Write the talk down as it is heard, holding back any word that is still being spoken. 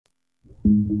Look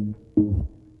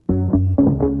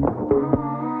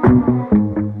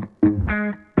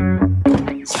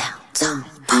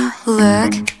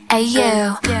at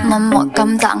you, 넌 뭐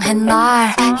감당해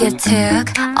날. You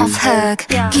took off hook,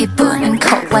 기분은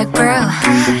cold like brew.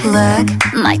 Look,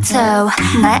 my toe,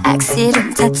 날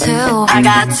accident tattoo. I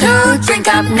got to drink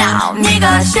up now,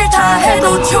 네가 싫다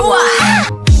해도 좋아.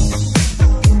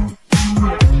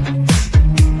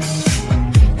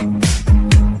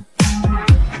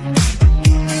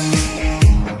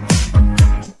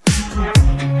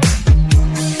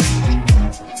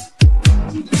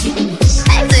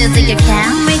 You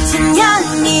can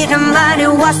미친년이란 말이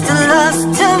what's the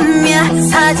love to me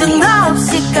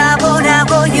사정없이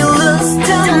가보라고 you lose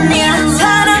to me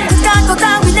사랑 그딴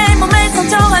따위 내 몸에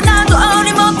상처 하나도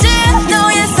어림없지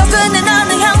너의 속은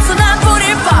나는 향수나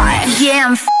뿌릴 boy Yeah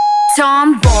I'm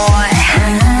Tomboy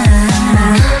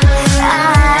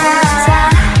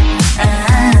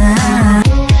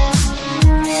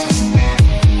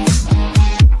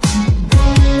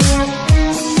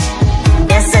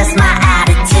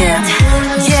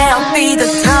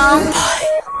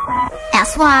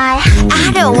That's why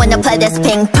I don't wanna play this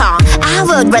ping pong. I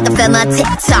would rather film a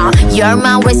TikTok. You're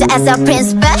my racer as a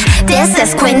prince, but this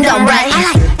is queendom, right? I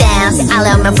like dance, I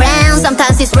love my friends.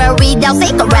 Sometimes it's rare without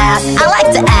cigarettes. I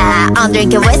like to act, I'm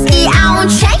drinking whiskey. I won't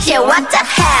change it, what the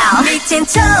hell? 미친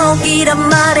척이란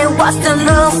말에 what's the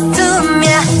love to me?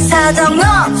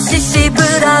 사정없이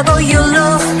씹으라고 you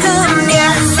lose to me.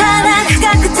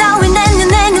 사랑가 그 따위 내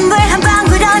눈에 눈물 한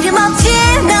방울 어림없지.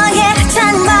 너의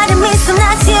찬 말에 미소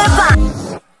나 제발.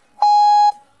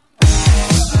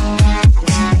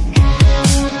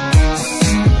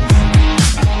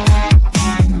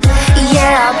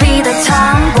 I'll be the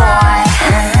tomboy.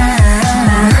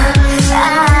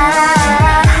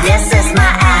 This is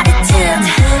my attitude.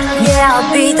 Yeah,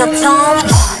 I'll be the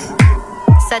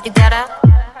tomboy. Said you get it?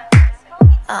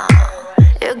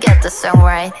 You get the song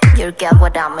right. You get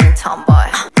what I mean,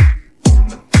 tomboy.